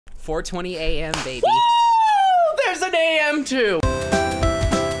4:20 a.m. baby. Woo! There's an AM too.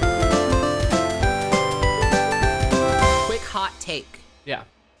 Quick hot take. Yeah.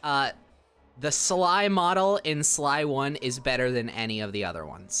 The Sly model in Sly 1 is better than any of the other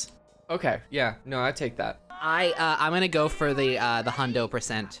ones. Okay. Yeah. No, I take that. I'm gonna go for the hundo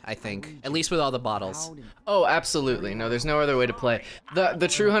 %, I think. At least with all the bottles. Oh, absolutely. No, there's no other way to play. The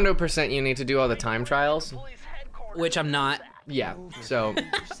true 100% you need to do all the time trials. Which I'm not. Yeah, so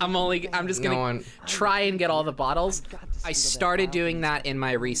I'm just gonna try and get all the bottles. I started doing that in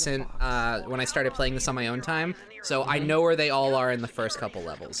my recent, when I started playing this on my own time. So I know where they all are in the first couple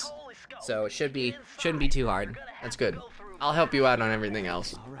levels. So it shouldn't be too hard. That's good. I'll help you out on everything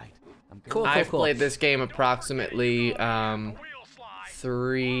else. Cool, I've cool. played this game approximately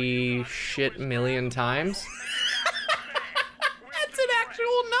 3 million times. That's an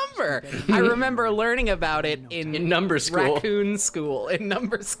actual number. I remember learning about it in number school. Raccoon school, in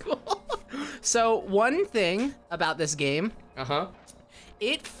number school. So one thing about this game,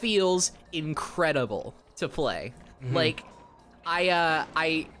 it feels incredible to play. Like,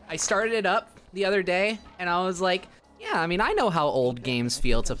 I started it up the other day, and I was like, yeah, I mean, I know how old games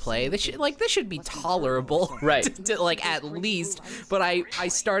feel to play. This should be tolerable, right? to like at least. But I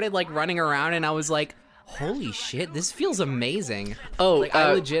started like running around, and I was like, holy shit, this feels amazing. Oh, like,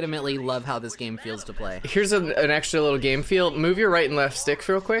 I legitimately love how this game feels to play. Here's an extra little game feel. Move your right and left sticks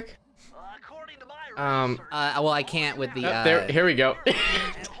real quick. Well, I can't with the. There, here we go.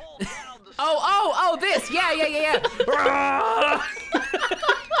 Oh, this, yeah.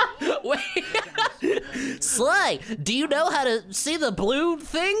 Wait, Sly, do you know how to see the blue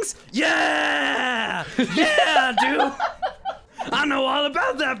things? Yeah, dude. I know all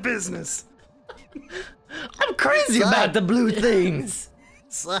about that business. I'm crazy about the blue things.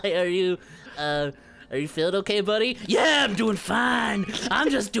 Sly, are you feeling okay, buddy? Yeah, I'm doing fine. I'm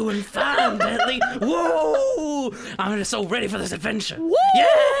just doing fine, Bentley. Whoa! I'm just so ready for this adventure. Woo! Yeah!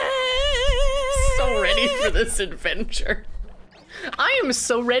 So ready for this adventure. I am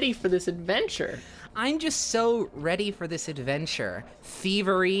so ready for this adventure. I'm just so ready for this adventure.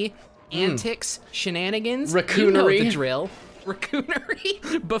 Thievery, antics, shenanigans. Raccoonery. You know the drill.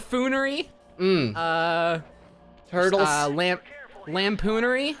 Raccoonery, buffoonery. Turtles.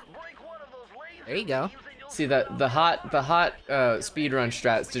 Lampoonery. There you go. See the hot speedrun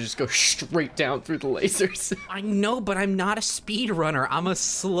strats to just go straight down through the lasers. I know, but I'm not a speedrunner. I'm a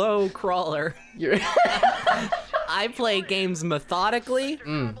slow crawler. I play games methodically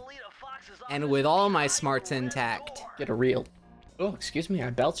and with all my smarts intact. Get a reel. Oh, excuse me, I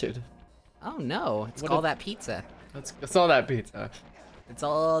belched. Oh no, it's all that pizza. It's all that pizza. It's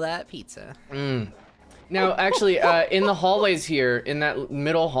all that pizza. Now, actually, in the hallways here, in that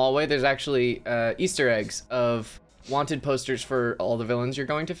middle hallway, there's actually Easter eggs of wanted posters for all the villains you're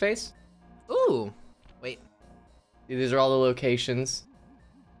going to face. Ooh, wait. These are all the locations.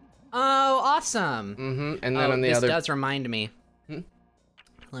 Oh, awesome. And then on the other. This does remind me.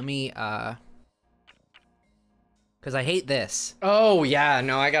 Let me, because I hate this. Oh yeah,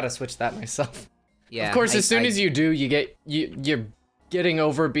 no, I gotta switch that myself. Yeah. Of course, as soon as you do, you're getting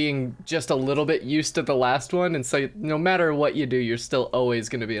over being just a little bit used to the last one, and so no matter what you do, you're still always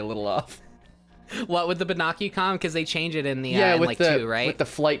gonna be a little off. What, with the Binocucom? Because they change it in the in like 2, right? With the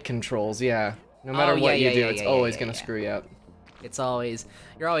flight controls, yeah. No matter what you do, it's always gonna screw you up. It's always,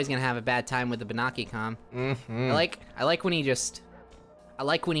 you're always gonna have a bad time with the Binocucom. I like when he just, I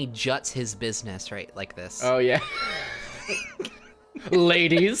like when he juts his business, right, like this. Oh yeah.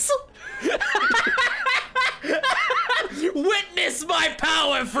 Ladies. Witness my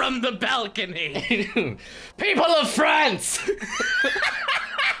power from the balcony. People of France.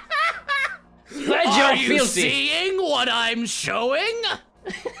 Are you seeing what I'm showing?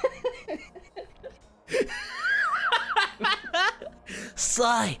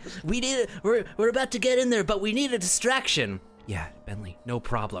 Sly, we're about to get in there, but we need a distraction. Yeah, Bentley, no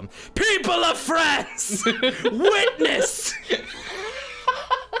problem. People of France, witness.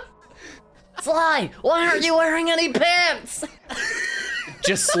 Sly, why aren't you wearing any pants?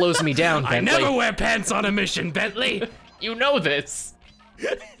 Just slows me down, Bentley. I never wear pants on a mission, Bentley. You know this.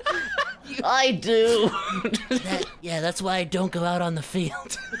 I do. Yeah, that's why I don't go out on the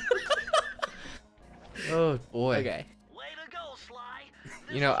field. Oh boy. Okay. Way to go, Sly.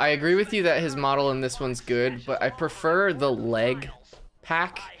 You know, I agree with you that his model in this one's good, but I prefer the leg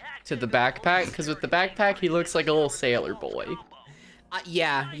pack to the backpack, because with the backpack he looks like a little sailor boy.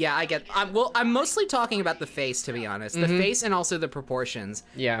 Yeah, I get. I'm mostly talking about the face, to be honest. The face and also the proportions.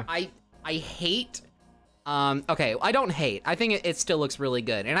 Yeah. I hate. Okay, I don't hate. I think it still looks really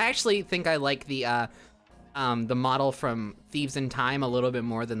good, and I actually think I like the the model from Thieves in Time a little bit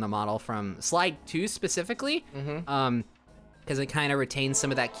more than the model from Sly 2 specifically. Because it kind of retains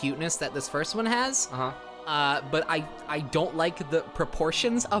some of that cuteness that this first one has. But I don't like the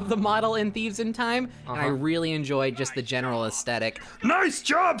proportions of the model in Thieves in Time, and I really enjoy just the general aesthetic. Nice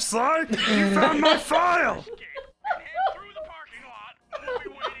job, Sly! You found my file! Head through the parking lot. We'll be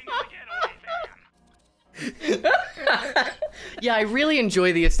waiting for the getaway van. Yeah, I really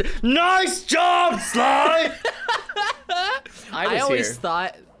enjoy the aesthetic. Nice job, Sly! I always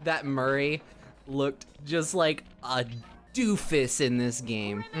thought that Murray looked just like a doofus in this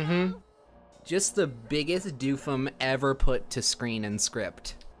game. Just the biggest doofum ever put to screen and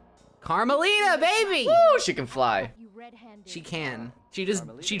script. Carmelita, baby! Woo, she can fly. She can. She just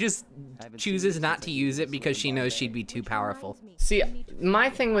chooses not to use it because she knows she'd be too powerful. See, my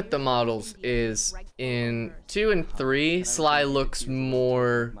thing with the models is in 2 and 3, Sly looks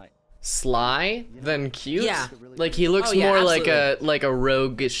more sly than cute. Yeah. Like he looks more like a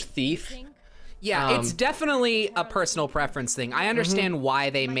roguish thief. Yeah, it's definitely a personal preference thing. I understand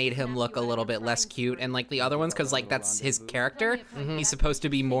why they made him look a little bit less cute and like the other ones, because like that's his character. He's supposed to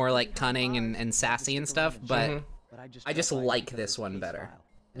be more like cunning and sassy and stuff, but I just like this one better.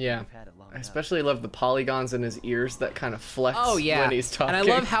 Yeah, I especially love the polygons in his ears that kind of flex when he's talking. And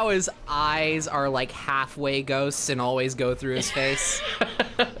I love how his eyes are like halfway ghosts and always go through his face.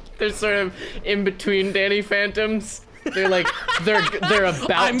 They're sort of in between Danny Phantoms. They're like, they're about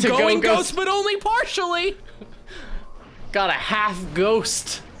I'm to going go ghost, but only partially. Got a half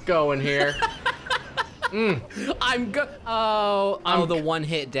ghost going here. Oh, the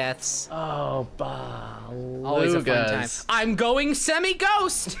one-hit deaths. Oh, Always a fun time. belugas. I'm going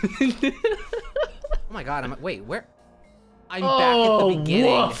semi-ghost. Oh my god, wait, where? I'm back at the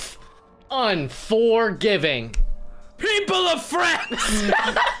beginning. Woof. Unforgiving. People of France!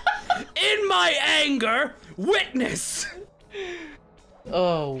 In my anger, witness!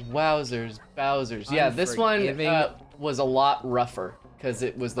 Oh, wowzers, bowsers. Yeah, this one was a lot rougher because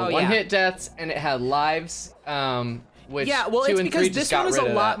it was the one-hit deaths and it had lives, which yeah, well, 2 it's and because 3 this just got one is rid a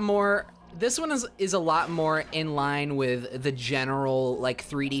of lot that. more. This one is a lot more in line with the general like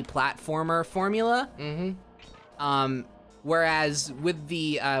 3D platformer formula. Whereas with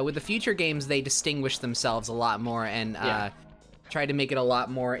the future games, they distinguish themselves a lot more and tried to make it a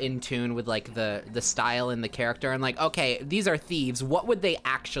lot more in tune with like the style and the character and like, okay, these are thieves. What would they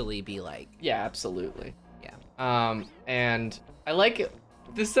actually be like? Yeah, absolutely. Yeah. And I like it.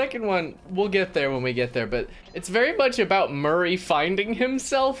 The second one, we'll get there when we get there, but it's very much about Murray finding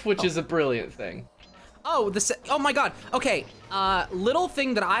himself, which is a brilliant thing. Oh, oh my god. Okay, little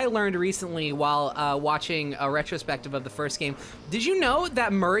thing that I learned recently while watching a retrospective of the first game. Did you know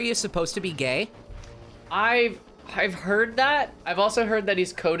that Murray is supposed to be gay? I've heard that. I've also heard that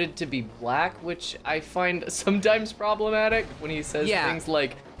he's coded to be black, which I find sometimes problematic when he says things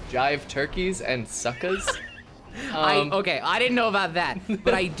like jive turkeys and suckas. Okay, I didn't know about that,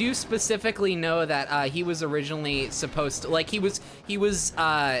 but I do specifically know that he was originally supposed to, like, he was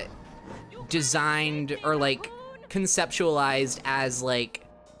designed or like conceptualized as like,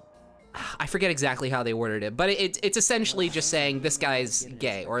 I forget exactly how they worded it, but it's essentially just saying this guy's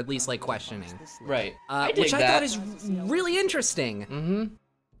gay, or at least like questioning. Right. Which I thought is really interesting.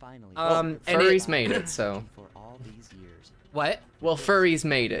 Well, furries made it, so. What? Well, furries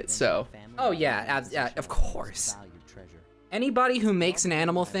made it, so. Oh yeah, of course. Anybody who makes an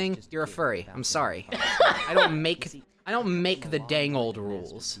animal thing, you're a furry. I'm sorry. I don't make the dang old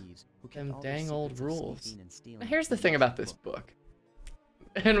rules. Them dang old rules. Now, here's the thing about this book.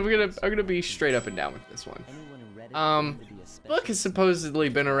 And I'm gonna be straight up and down with this one. Book has supposedly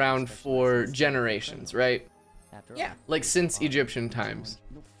been around for generations, right? Yeah. Like since Egyptian times.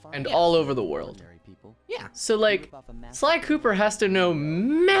 And all over the world. Yeah. So like, Sly Cooper has to know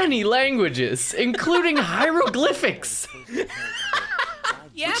many languages, including hieroglyphics.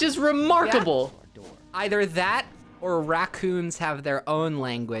 Yeah. Which is remarkable. Yeah. Either that or raccoons have their own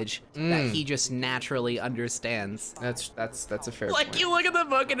language that he just naturally understands. That's a fair Like point. you look at the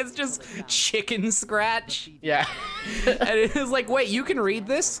book and it's just chicken scratch. Yeah. And it's like, wait, you can read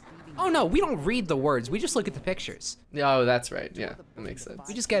this? Oh no, we don't read the words, we just look at the pictures. Oh, that's right. Yeah, that makes sense.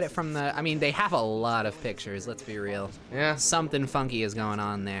 We just get it from the, I mean, they have a lot of pictures, let's be real. Yeah. Something funky is going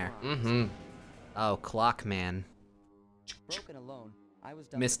on there. Oh, Clockman.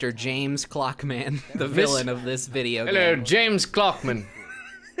 Mr. James Clockman, the villain of this video game. Hello, James Clockman.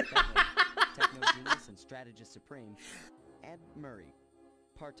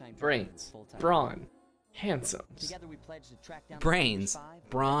 Brains, brawn, handsomes. Brains,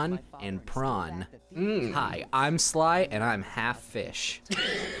 brawn, and prawn. Hi, I'm Sly, and I'm half fish.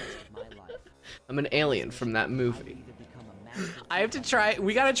 I'm an alien from that movie. I have to try.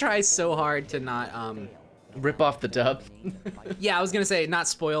 We gotta try so hard to not Rip off the dub. Yeah, I was gonna say not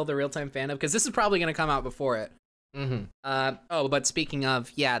spoil the real-time fandom because this is probably gonna come out before it. Oh, but speaking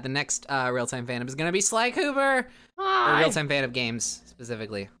of, yeah, the next real-time fandom is gonna be Sly Cooper. Or real-time fandom games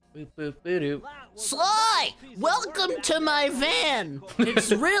specifically. Boop, boop, boop, Sly, welcome to my van.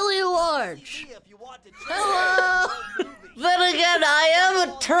 It's really large. Hello. Then again, I am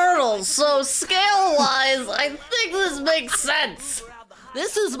a turtle, so scale-wise, I think this makes sense.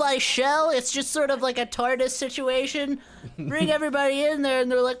 This is my shell. It's just sort of like a TARDIS situation. Bring everybody in there,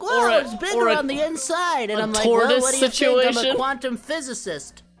 and they're like, "Whoa, it's bigger on the inside." And I'm like, "Well, what do you think? I'm a quantum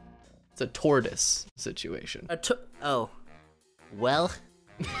physicist." It's a tortoise situation. Oh, well,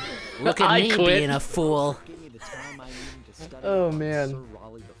 look at me being a fool. Oh man.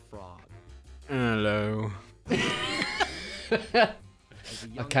 Hello.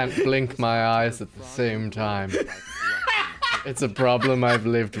 I can't blink my eyes at the same time. It's a problem I've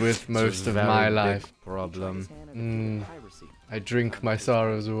lived with most of my life. Problem. I drink my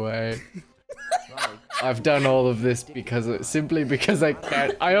sorrows away. I've done all of this simply because I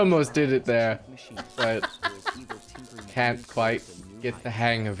can't. I almost did it there, but can't quite get the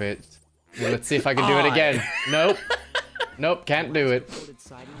hang of it. Well, let's see if I can do it again. Nope. Nope, can't do it.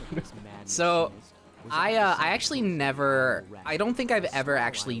 So, I actually never. I don't think I've ever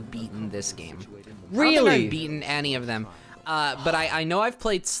actually beaten this game. Really? I don't think I've beaten any of them. But I know I've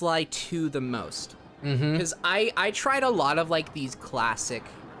played Sly 2 the most. Because I tried a lot of like these classic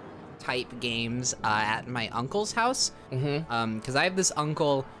type games at my uncle's house. Because I have this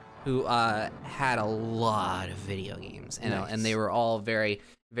uncle who had a lot of video games, and they were all very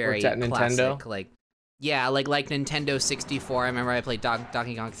classic. Nintendo? Like, yeah, like Nintendo 64. I remember I played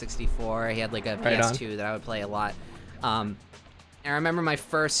Donkey Kong 64. He had like a PS2 that I would play a lot. And I remember my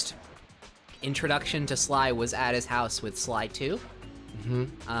first introduction to Sly was at his house with Sly 2.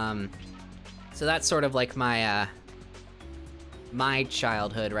 So that's sort of like my my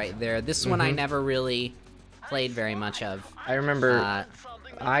childhood right there. This one I never really played very much of. I remember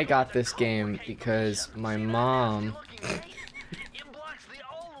I got this game because my mom.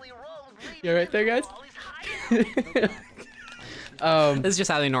 You right there, guys? This is just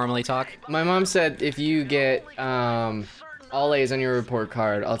how they normally talk. My mom said if you get all A's on your report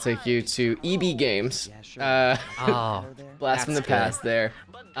card, I'll take you to EB Games. Oh, Blast from the past there.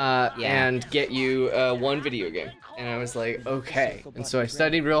 And get you one video game. And I was like, okay. And so I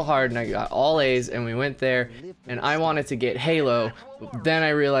studied real hard and I got all A's and we went there and I wanted to get Halo, but then I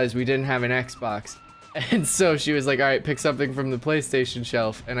realized we didn't have an Xbox. And so she was like, all right, pick something from the PlayStation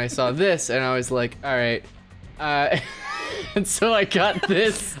shelf. And I saw this and I was like, all right. And so I got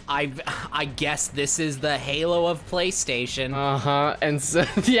this. I guess this is the Halo of PlayStation. And so,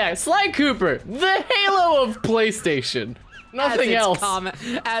 yeah, Sly Cooper, the Halo of PlayStation. Nothing else.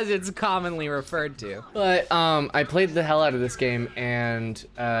 As it's commonly referred to. But I played the hell out of this game, and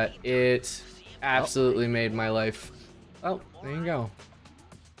it absolutely made my life. Oh, there you go.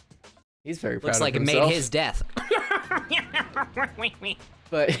 He's very proud Looks like of it himself. made his death.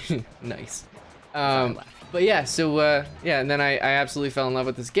 But nice. But yeah, so yeah, and then I absolutely fell in love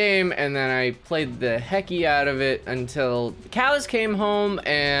with this game, and then I played the hecky out of it until the cows came home,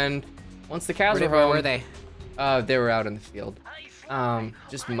 and once the cows were home, where were they? They were out in the field,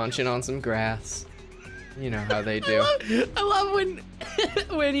 just munching on some grass. You know how they do. I love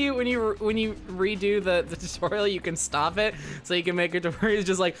when you redo the tutorial, you can stop it so you can make it to where he's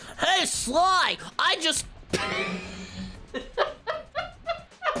just like, Hey, Sly, I just...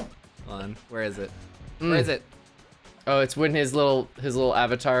 Hold on, where is it? Where is it? Oh, it's when his little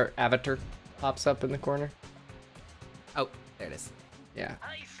avatar pops up in the corner. Oh, there it is. Yeah.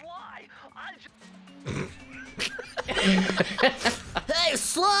 Hey, Sly, Hey,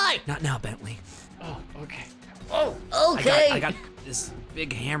 Sly! Not now, Bentley. Oh, okay. Oh, okay. I got this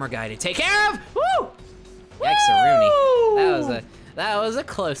big hammer guy to take care of. Woo! Yikes-a-rooney. That was a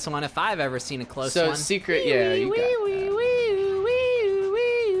close one, if I've ever seen a close one. So secret, yeah, you got that.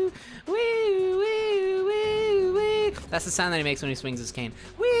 That's the sound that he makes when he swings his cane.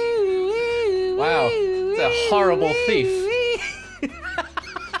 Wow, it's a horrible thief.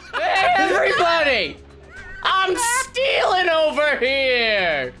 Hey, everybody! I'm stealing over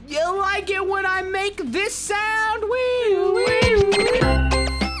here! You like it when I make this sound? Wee, wee, wee.